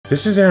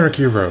This is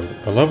Anarchy Road,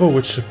 a level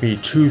which took me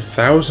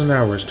 2,000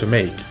 hours to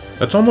make.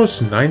 That's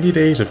almost 90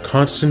 days of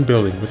constant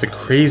building with a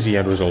crazy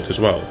end result as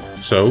well.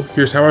 So,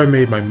 here's how I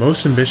made my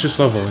most ambitious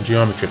level in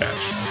Geometry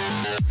Dash.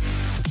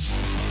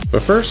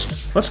 But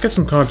first, let's get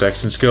some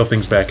context and scale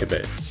things back a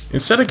bit.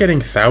 Instead of getting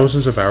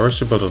thousands of hours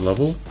to build a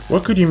level,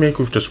 what could you make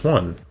with just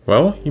one?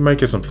 Well, you might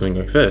get something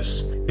like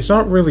this. It's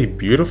not really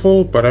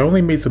beautiful, but I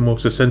only made the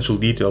most essential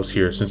details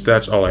here since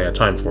that's all I had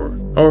time for.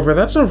 However,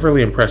 that's not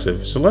really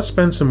impressive, so let's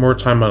spend some more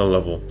time on a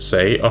level,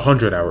 say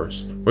 100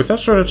 hours. With that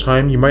sort of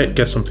time, you might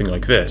get something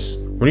like this.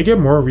 When you get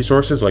more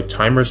resources like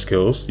time or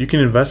skills, you can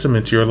invest them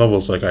into your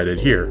levels like I did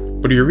here.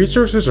 But your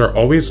resources are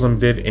always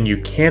limited and you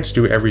can't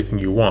do everything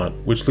you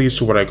want, which leads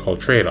to what I call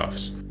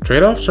trade-offs.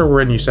 Trade-offs are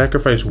when you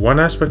sacrifice one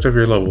aspect of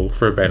your level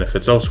for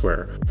benefits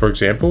elsewhere. For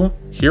example,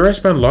 here I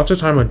spend lots of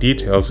time on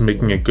details and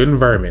making a good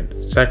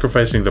environment,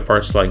 sacrificing the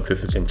part's length at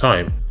the same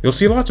time. You'll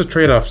see lots of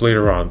trade-offs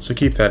later on, so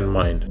keep that in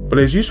mind. But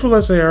as useful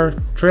as they are,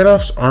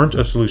 trade-offs aren't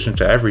a solution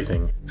to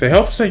everything. They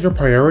help set your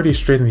priorities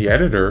straight in the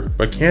editor,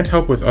 but can't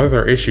help with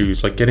other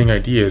issues like getting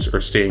ideas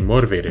or staying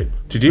motivated.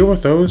 To deal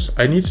with those,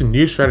 I need some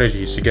new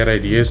strategies to get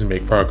ideas and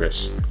make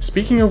progress.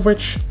 Speaking of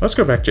which, let's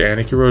go back to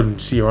Anarchy Road and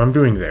see how I'm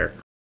doing there.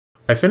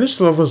 I finished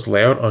the level's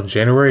layout on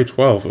January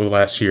 12th of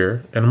last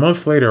year, and a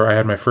month later I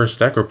had my first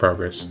deco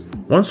progress.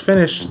 Once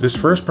finished, this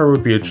first part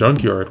would be a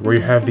junkyard where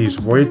you have these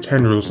void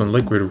tendrils and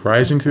liquid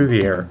rising through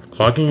the air,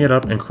 clogging it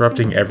up and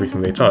corrupting everything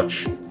they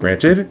touch.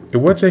 Granted, it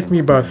would take me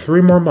about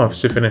 3 more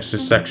months to finish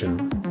this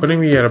section, putting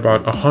me at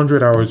about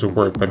 100 hours of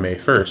work by May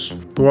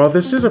 1st. But while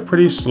this is a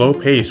pretty slow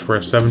pace for a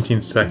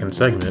 17-second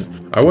segment,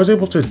 I was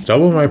able to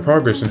double my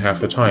progress in half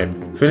the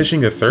time,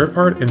 finishing the third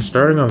part and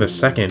starting on the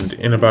second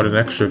in about an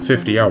extra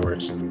 50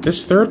 hours.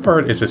 This third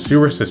part is a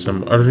sewer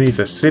system underneath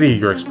the city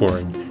you're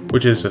exploring,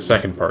 which is the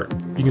second part.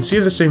 You can see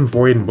the same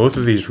void in both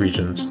of these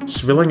regions,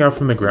 spilling out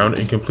from the ground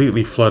and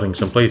completely flooding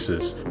some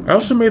places. I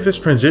also made this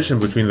transition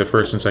between the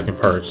first and second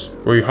parts,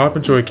 where you hop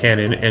into a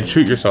cannon and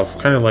shoot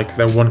yourself kinda like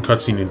that one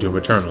cutscene in Doom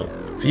Eternal.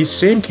 These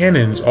same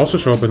cannons also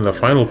show up in the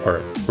final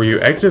part, where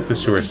you exit the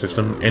sewer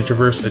system and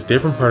traverse a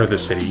different part of the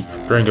city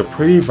during a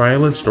pretty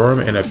violent storm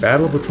and a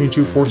battle between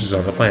two forces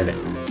on the planet.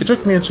 It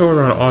took me until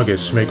around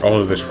August to make all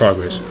of this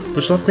progress,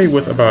 which left me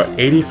with about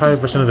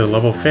 85% of the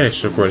level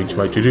finished according to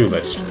my to-do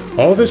list.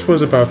 All of this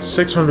was about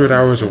 600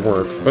 hours of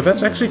work, but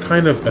that's actually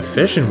kind of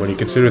efficient when you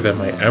consider that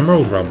my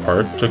Emerald Realm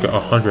part took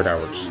 100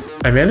 hours.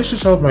 I managed to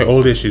solve my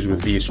old issues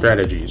with these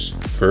strategies.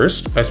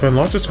 First, I spent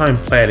lots of time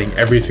planning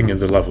everything in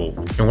the level,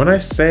 and when I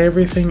say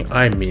everything,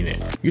 I mean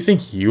it. You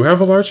think you have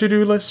a large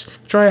to-do list?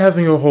 Try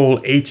having a whole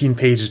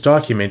 18-page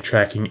document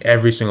tracking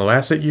every single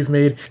asset you've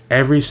made,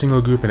 every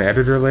single group and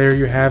editor layer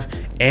you have,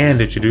 and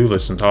a to-do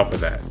list on top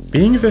of that.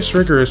 Being this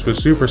rigorous was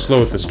super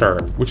slow at the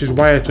start, which is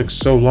why it took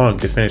so long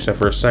to finish that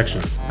first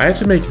section. I had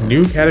to make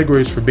new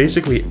categories for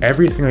basically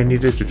everything I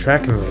needed to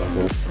track in the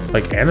level,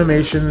 like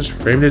animations,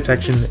 frame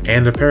detection,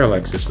 and a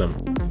parallax system.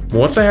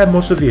 Once I had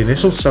most of the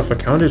initial stuff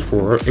accounted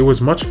for, it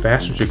was much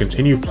faster to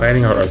continue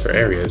planning out other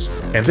areas,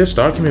 and this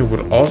document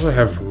would also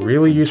have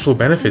really useful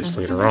benefits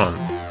later on.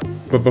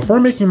 But before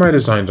making my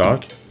design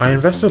doc, I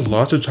invested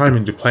lots of time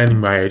into planning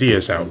my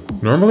ideas out.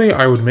 Normally,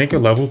 I would make a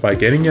level by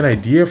getting an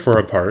idea for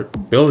a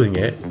part, building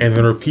it, and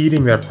then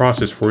repeating that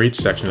process for each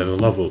section of the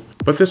level.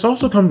 But this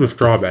also comes with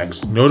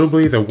drawbacks,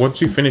 notably that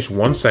once you finish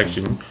one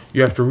section,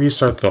 you have to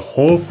restart the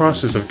whole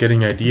process of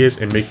getting ideas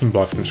and making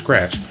blocks from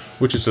scratch,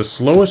 which is the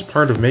slowest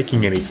part of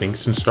making anything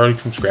since starting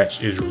from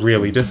scratch is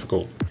really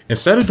difficult.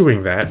 Instead of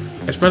doing that,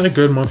 I spent a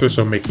good month or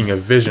so making a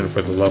vision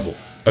for the level.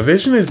 A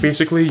vision is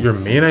basically your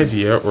main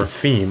idea or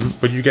theme,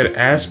 but you get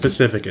as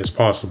specific as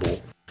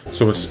possible.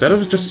 So instead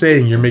of just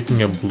saying you're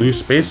making a blue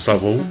space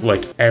level,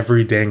 like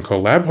every dang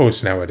collab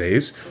host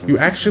nowadays, you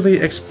actually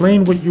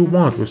explain what you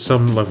want with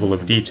some level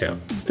of detail.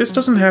 This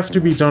doesn't have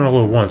to be done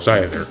all at once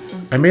either.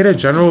 I made a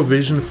general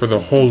vision for the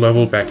whole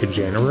level back in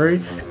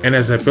January, and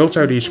as I built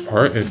out each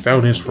part and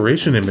found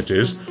inspiration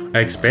images, I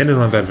expanded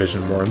on that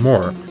vision more and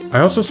more. I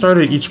also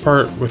started each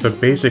part with a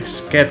basic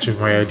sketch of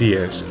my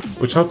ideas,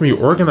 which helped me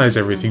organize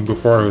everything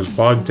before I was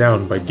bogged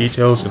down by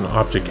details and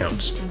object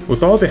counts.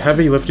 With all the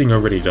heavy lifting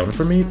already done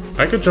for me,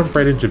 I could jump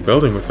right into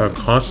building without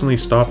constantly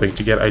stopping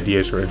to get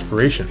ideas or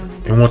inspiration.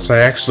 And once I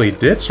actually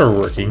did start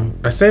working,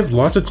 I saved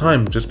lots of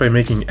time just by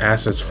making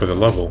assets for the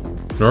level.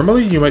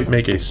 Normally you might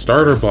make a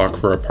starter block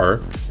for a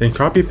part, then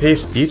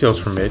copy-paste details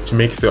from it to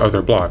make the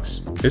other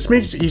blocks. This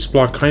makes each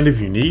block kind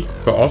of unique,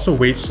 but also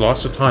wastes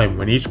lots of time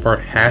when each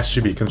part has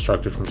to be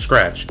constructed from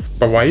scratch.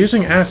 But while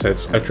using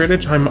assets, I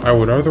traded time I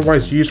would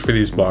otherwise use for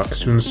these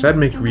blocks to instead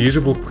make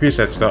reusable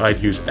presets that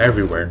I'd use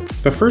everywhere.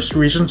 The first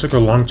region took a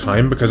long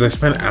time because I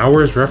spent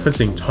hours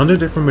referencing tons of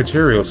different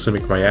materials to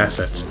make my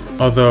assets,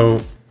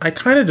 although I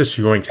kinda just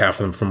yoinked half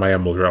of them from my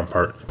Emerald Realm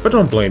part, but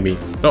don't blame me.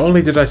 Not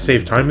only did I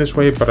save time this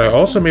way, but I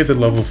also made the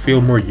level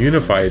feel more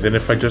unified than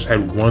if I just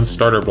had one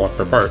starter block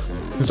per part.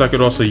 Since I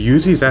could also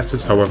use these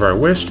assets however I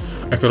wished,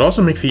 I could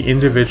also make the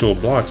individual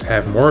blocks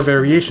have more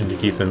variation to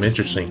keep them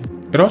interesting.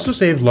 It also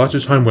saved lots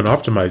of time when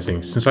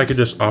optimizing, since I could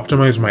just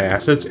optimize my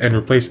assets and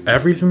replace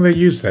everything that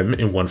used them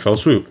in one fell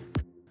swoop.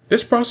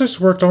 This process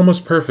worked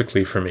almost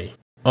perfectly for me.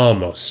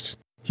 Almost.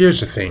 Here's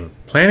the thing,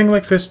 planning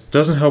like this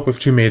doesn't help with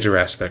two major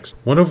aspects,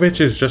 one of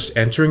which is just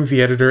entering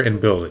the editor and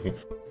building.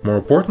 More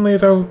importantly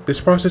though, this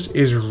process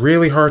is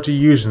really hard to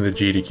use in the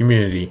GD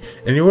community,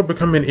 and it would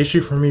become an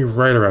issue for me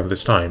right around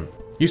this time.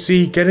 You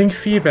see, getting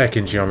feedback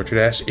in Geometry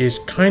Dash is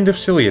kind of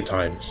silly at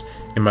times.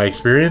 In my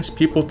experience,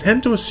 people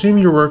tend to assume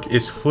your work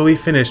is fully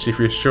finished if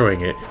you're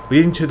showing it,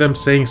 leading to them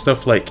saying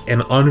stuff like,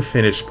 an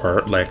unfinished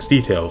part lacks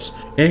details.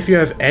 And if you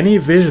have any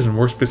vision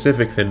more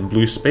specific than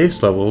blue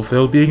space level,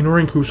 they'll be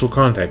ignoring crucial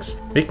context,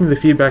 making the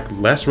feedback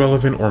less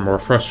relevant or more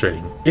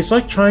frustrating. It's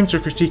like trying to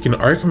critique an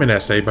argument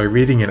essay by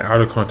reading an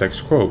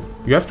out-of-context quote.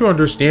 You have to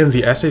understand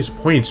the essay's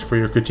points for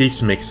your critiques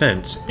to make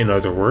sense. In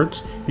other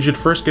words, you should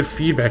first get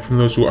feedback from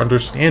those who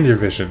understand your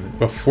vision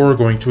before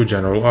going to a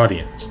general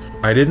audience.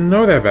 I didn't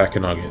know that back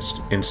in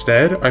August.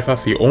 Instead, I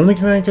thought the only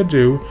thing I could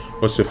do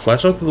was to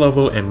flesh out the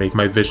level and make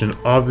my vision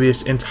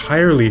obvious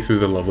entirely through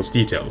the level's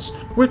details,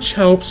 which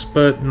helps,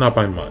 but not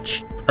by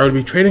much. I would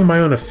be trading my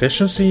own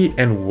efficiency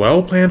and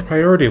well-planned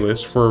priority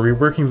list for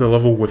reworking the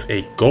level with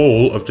a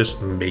goal of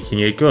just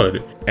making it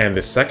good. And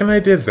the second I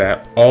did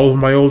that, all of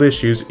my old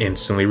issues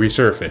instantly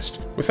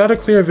resurfaced. Without a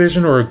clear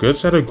vision or a good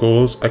set of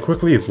goals, I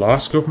quickly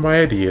lost scope of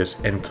my ideas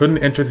and couldn't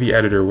enter the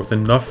editor with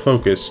enough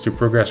focus to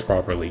progress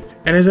properly.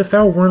 And as if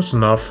that weren't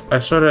enough, I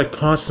started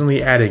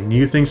constantly adding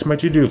new things to my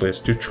to-do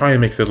list to try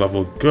and make the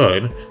level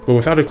good, but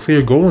without a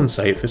clear goal in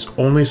sight, this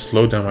only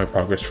slowed down my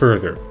progress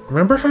further.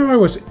 Remember how I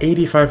was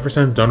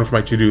 85% done with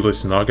my to-do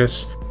list in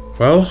August?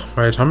 Well,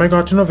 by the time I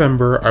got to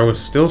November, I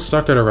was still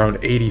stuck at around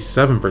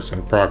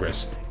 87%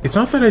 progress. It's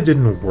not that I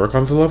didn't work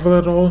on the level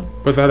at all,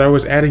 but that I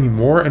was adding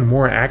more and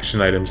more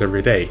action items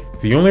every day.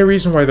 The only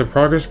reason why the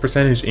progress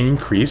percentage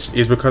increased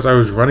is because I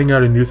was running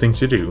out of new things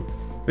to do.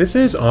 This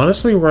is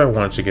honestly where I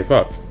wanted to give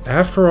up.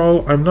 After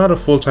all, I'm not a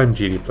full-time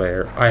GD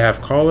player. I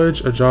have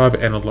college, a job,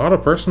 and a lot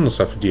of personal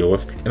stuff to deal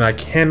with, and I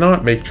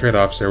cannot make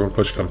trade-offs there when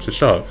push comes to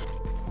shove.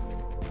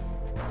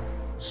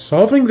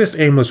 Solving this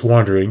aimless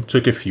wandering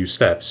took a few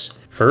steps.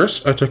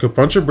 First, I took a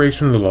bunch of breaks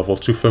from the level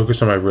to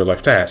focus on my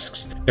real-life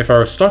tasks. If I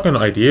was stuck on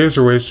ideas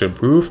or ways to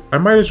improve, I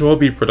might as well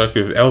be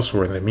productive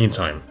elsewhere in the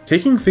meantime.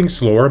 Taking things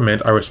slower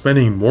meant I was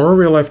spending more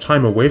real-life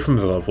time away from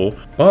the level,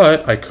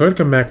 but I could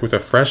come back with a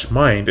fresh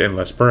mind and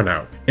less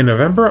burnout. In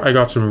November, I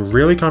got some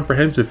really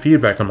comprehensive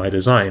feedback on my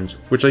designs,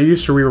 which I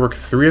used to rework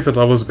 3 of the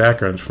level's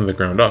backgrounds from the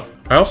ground up.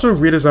 I also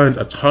redesigned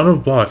a ton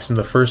of blocks in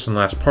the first and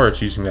last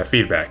parts using that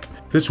feedback.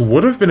 This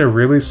would have been a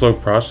really slow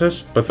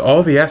process, but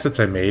all the assets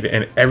I made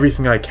and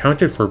everything I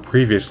accounted for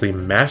previously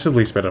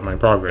massively sped up my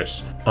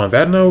progress. On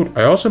that note,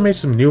 I also made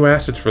some new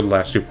assets for the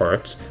last 2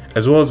 parts,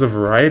 as well as a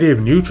variety of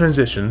new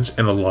transitions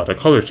and a lot of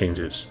color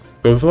changes.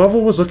 Though the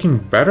level was looking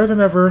better than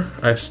ever,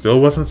 I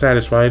still wasn't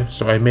satisfied,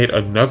 so I made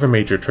another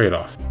major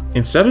trade-off.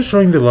 Instead of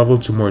showing the level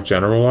to more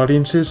general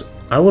audiences,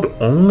 I would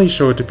only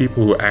show it to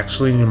people who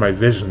actually knew my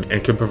vision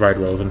and could provide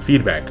relevant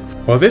feedback.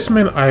 While this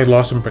meant I had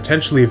lost some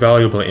potentially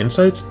valuable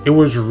insights, it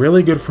was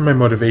really good for my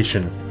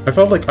motivation. I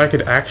felt like I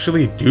could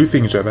actually do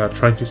things without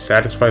trying to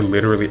satisfy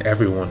literally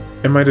everyone.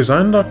 And my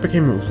design doc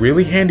became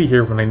really handy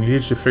here when I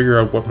needed to figure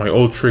out what my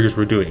old triggers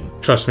were doing.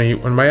 Trust me,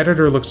 when my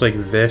editor looks like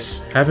this,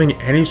 having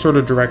any sort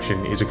of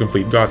direction is a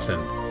complete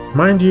godsend.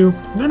 Mind you,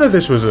 none of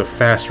this was a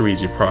fast or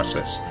easy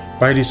process.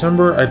 By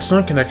December, I'd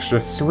sunk an extra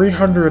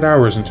 300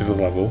 hours into the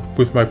level,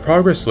 with my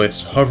progress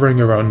list hovering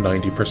around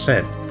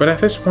 90%. But at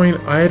this point,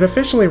 I had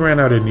officially ran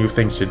out of new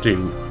things to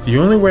do. The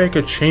only way I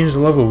could change the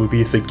level would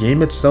be if the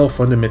game itself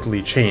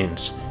fundamentally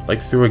changed,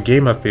 like through a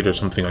game update or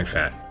something like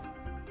that.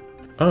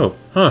 Oh,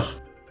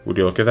 would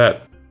you look at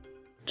that?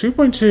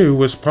 2.2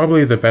 was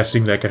probably the best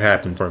thing that could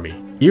happen for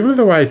me. Even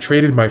though I had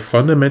traded my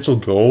fundamental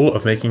goal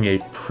of making a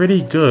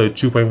pretty good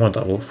 2.1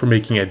 level for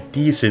making a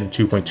decent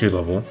 2.2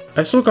 level,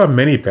 I still got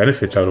many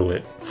benefits out of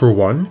it. For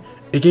one,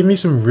 it gave me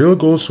some real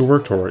goals to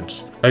work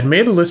towards. I'd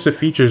made a list of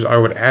features I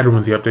would add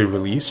when the update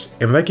released,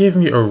 and that gave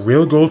me a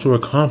real goal to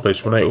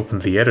accomplish when I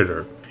opened the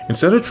editor.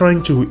 Instead of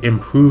trying to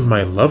improve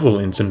my level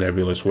in some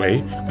nebulous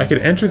way, I could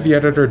enter the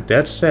editor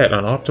dead set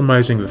on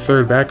optimizing the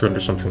third background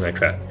or something like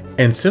that.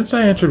 And since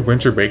I entered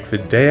winter break the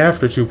day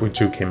after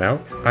 2.2 came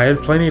out, I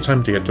had plenty of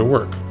time to get to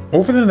work.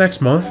 Over the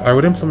next month, I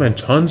would implement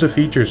tons of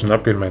features and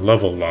upgrade my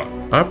level a lot.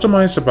 I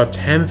optimized about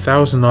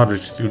 10,000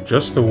 objects through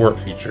just the warp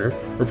feature,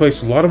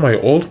 replaced a lot of my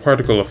old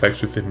particle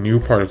effects with the new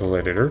particle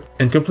editor,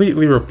 and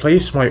completely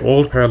replaced my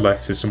old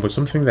parallax system with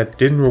something that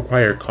didn't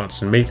require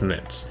constant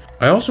maintenance.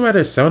 I also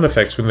added sound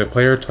effects when the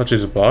player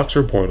touches blocks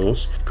or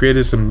portals,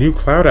 created some new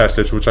cloud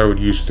assets which I would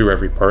use through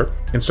every part,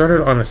 and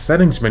started on a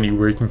settings menu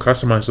where you can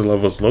customize the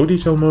level's low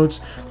detail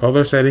modes,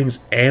 color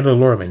settings, and a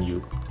lore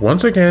menu.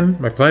 Once again,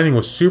 my planning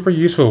was super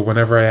useful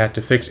whenever I had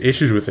to fix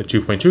issues with the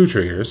 2.2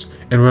 triggers,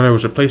 and when I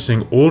was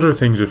replacing older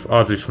things with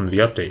objects from the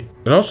update.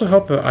 It also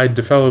helped that I'd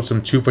developed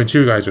some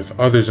 2.2 guides with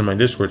others in my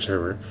Discord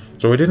server,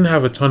 so I didn't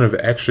have a ton of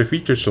extra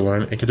features to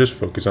learn and could just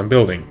focus on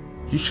building.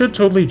 You should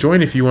totally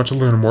join if you want to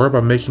learn more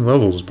about making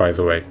levels, by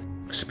the way.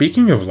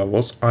 Speaking of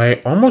levels, I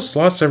almost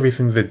lost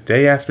everything the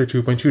day after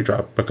 2.2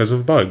 dropped because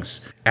of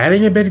bugs.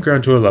 Adding a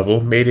midground to a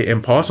level made it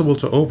impossible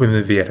to open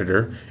in the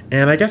editor,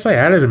 and I guess I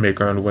added a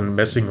midground when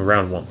messing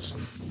around once.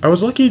 I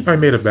was lucky I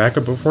made a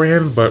backup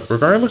beforehand, but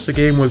regardless the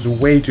game was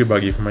way too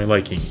buggy for my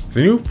liking.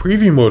 The new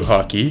preview mode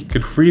hotkey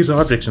could freeze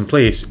objects in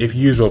place if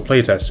used while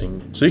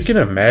playtesting, so you can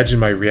imagine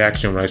my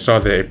reaction when I saw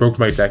that it broke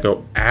my deck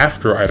out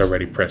after I'd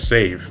already pressed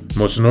save.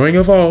 Most annoying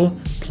of all,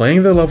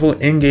 playing the level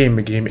in-game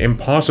became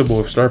impossible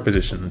with start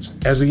positions,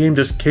 as the game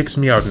just kicks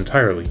me out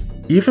entirely.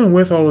 Even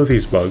with all of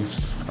these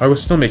bugs, I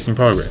was still making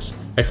progress.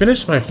 I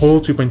finished my whole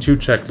 2.2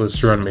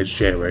 checklist around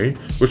mid-January,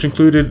 which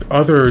included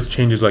other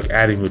changes like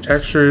adding new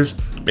textures,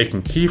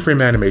 making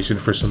keyframe animation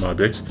for some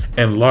objects,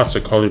 and lots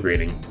of color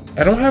grading.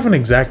 I don't have an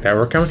exact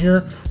hour count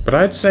here, but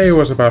I'd say it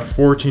was about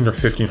 14 or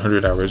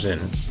 1500 hours in.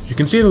 You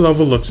can see the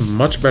level looks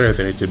much better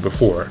than it did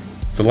before.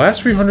 The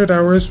last 300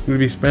 hours would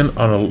be spent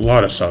on a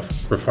lot of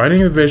stuff,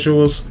 refining the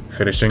visuals,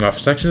 finishing off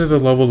sections of the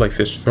level like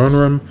this throne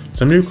room,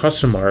 some new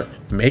custom art,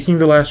 making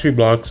the last few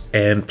blocks,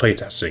 and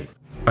playtesting.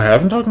 I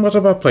haven't talked much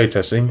about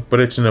playtesting, but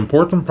it's an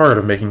important part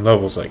of making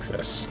levels like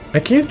this.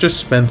 I can't just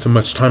spend so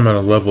much time on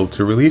a level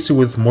to release it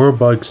with more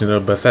bugs in a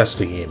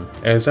Bethesda game,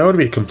 as that would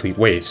be a complete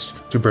waste.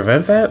 To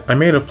prevent that, I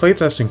made a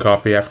playtesting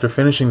copy after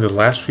finishing the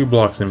last few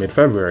blocks in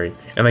mid-February,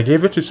 and I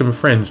gave it to some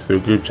friends through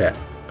a group chat.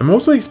 I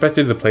mostly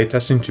expected the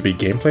playtesting to be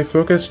gameplay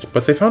focused,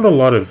 but they found a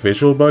lot of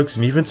visual bugs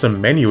and even some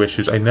menu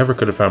issues I never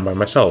could have found by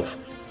myself.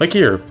 Like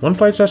here, one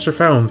playtester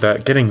found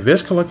that getting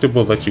this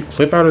collectible lets you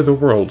clip out of the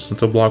world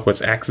since a block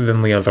was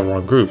accidentally on the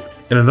wrong group,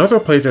 and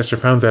another playtester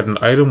found that an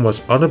item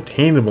was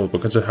unobtainable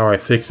because of how I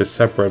fixed a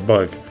separate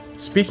bug.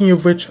 Speaking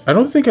of which, I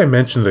don't think I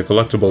mentioned the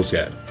collectibles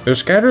yet. They're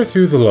scattered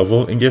through the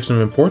level and give some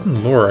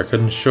important lore I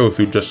couldn't show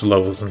through just the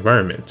level's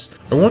environments.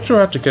 I won't show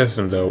how to get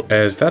them though,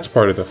 as that's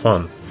part of the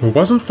fun. What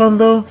wasn't fun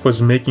though,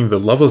 was making the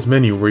level's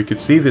menu where you could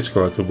see these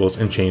collectibles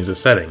and change the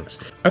settings.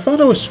 I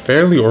thought I was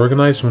fairly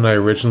organized when I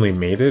originally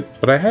made it,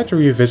 but I had to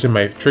revisit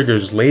my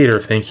triggers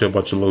later thanks to a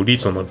bunch of low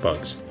detail mode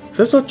bugs.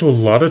 This led to a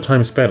lot of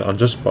time spent on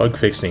just bug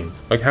fixing,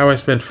 like how I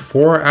spent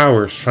 4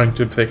 hours trying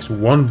to fix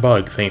one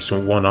bug thanks to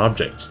one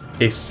object.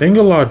 A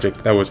single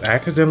object that was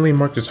accidentally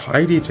marked as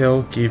high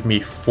detail gave me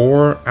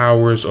 4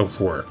 hours of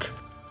work.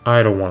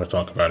 I don't want to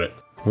talk about it.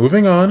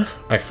 Moving on,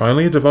 I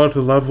finally developed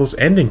the level's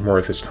ending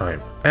more this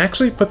time. I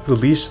actually put the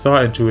least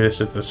thought into this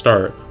at the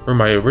start, where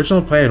my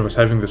original plan was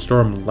having the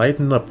storm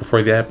lighten up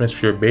before the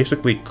atmosphere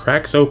basically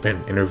cracks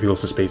open and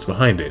reveals the space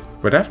behind it.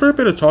 But after a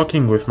bit of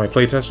talking with my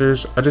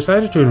playtesters, I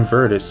decided to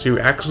invert it to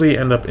actually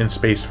end up in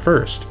space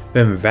first.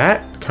 Then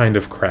that kind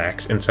of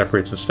cracks and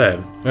separates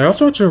instead. I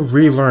also had to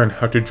relearn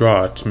how to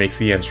draw to make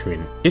the end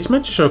screen. It's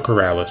meant to show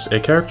Corrales, a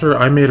character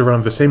I made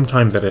around the same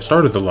time that I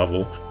started the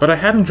level, but I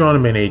hadn't drawn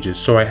him in ages,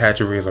 so I had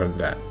to relearn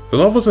that. The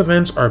level's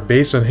events are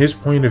based on his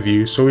point of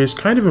view, so he is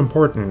kind of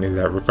important in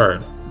that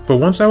regard. But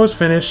once I was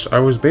finished, I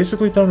was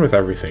basically done with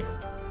everything.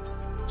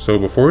 So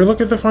before we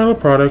look at the final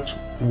product,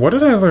 what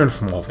did I learn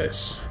from all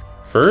this?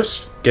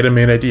 First, get a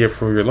main idea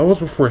for your levels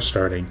before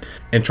starting,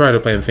 and try to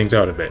plan things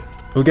out a bit.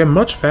 You'll get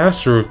much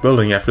faster with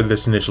building after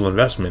this initial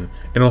investment,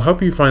 and it'll help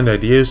you find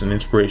ideas and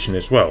inspiration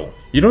as well.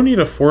 You don't need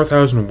a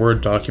 4,000 word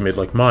document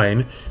like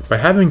mine, but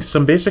having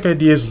some basic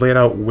ideas laid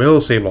out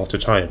will save lots of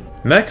time.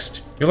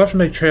 Next, you'll have to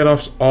make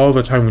trade-offs all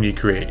the time when you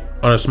create.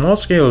 On a small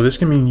scale, this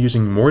can mean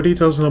using more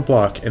details in a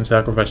block and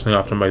sacrificing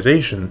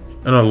optimization.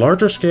 On a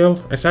larger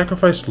scale, I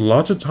sacrificed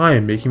lots of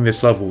time making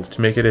this level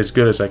to make it as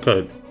good as I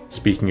could.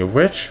 Speaking of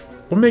which,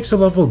 what makes a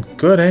level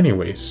good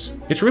anyways?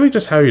 It's really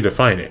just how you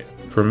define it.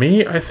 For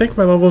me, I think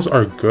my levels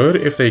are good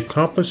if they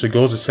accomplish the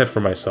goals I set for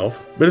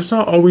myself, but it's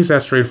not always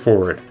that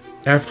straightforward.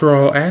 After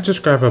all, I had to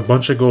scrap a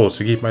bunch of goals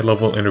to keep my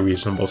level in a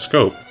reasonable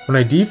scope. When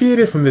I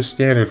deviated from this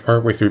standard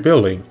partway through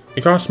building,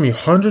 it cost me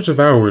hundreds of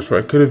hours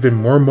where I could have been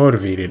more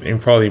motivated and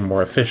probably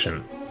more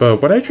efficient.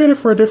 But would I trade it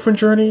for a different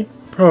journey?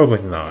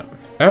 Probably not.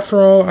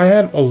 After all, I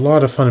had a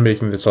lot of fun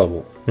making this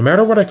level. No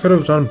matter what I could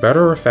have done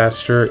better or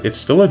faster, it's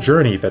still a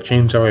journey that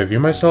changed how I view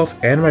myself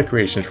and my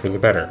creations for the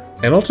better.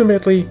 And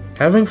ultimately,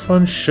 having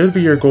fun should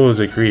be your goal as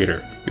a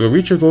creator. You'll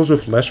reach your goals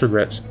with less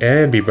regrets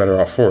and be better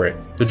off for it.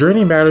 The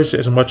journey matters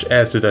as much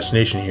as the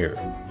destination here.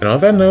 And on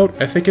that note,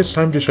 I think it's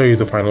time to show you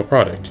the final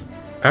product.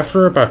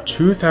 After about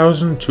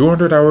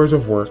 2,200 hours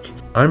of work,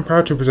 I'm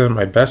proud to present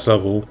my best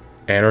level,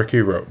 Anarchy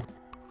Road.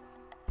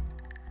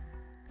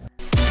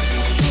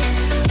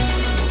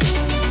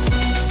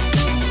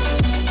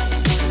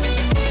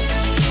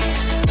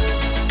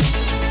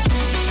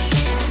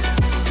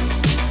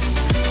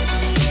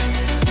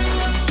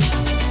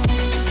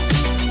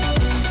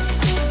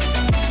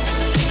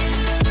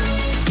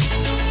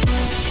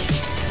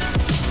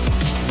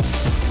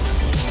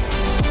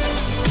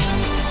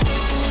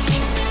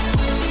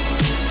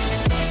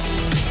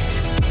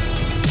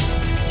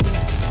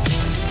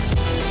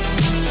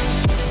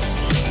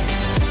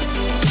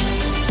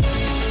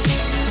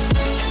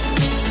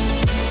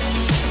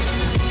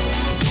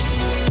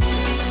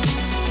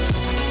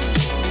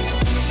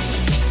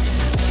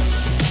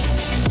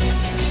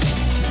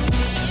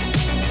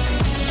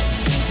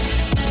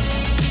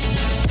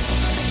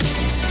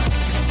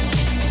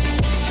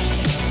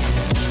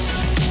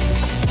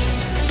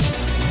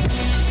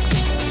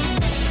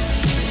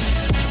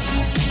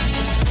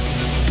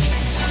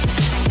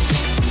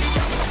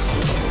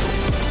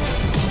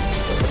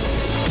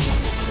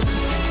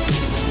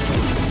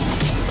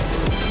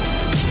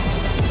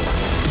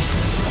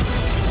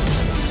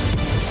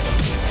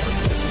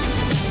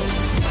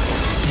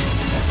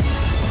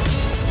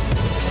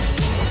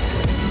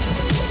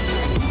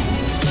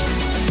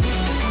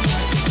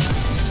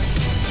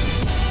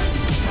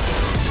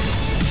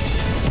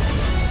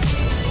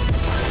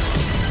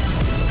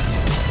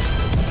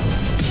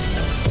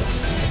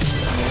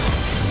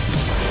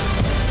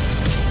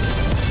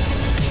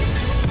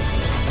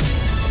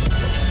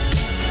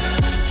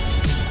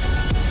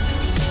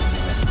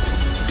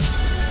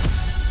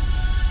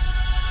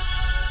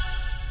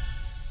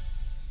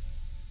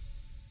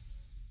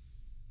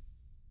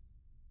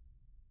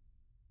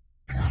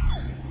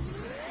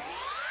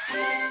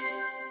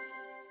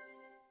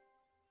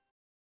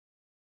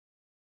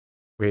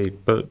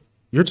 Wait, but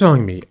you're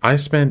telling me I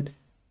spent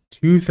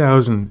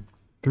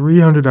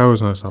 2,300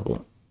 hours on this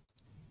level,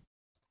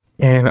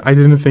 and I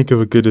didn't think of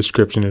a good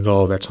description at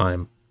all that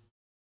time.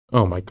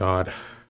 Oh my god.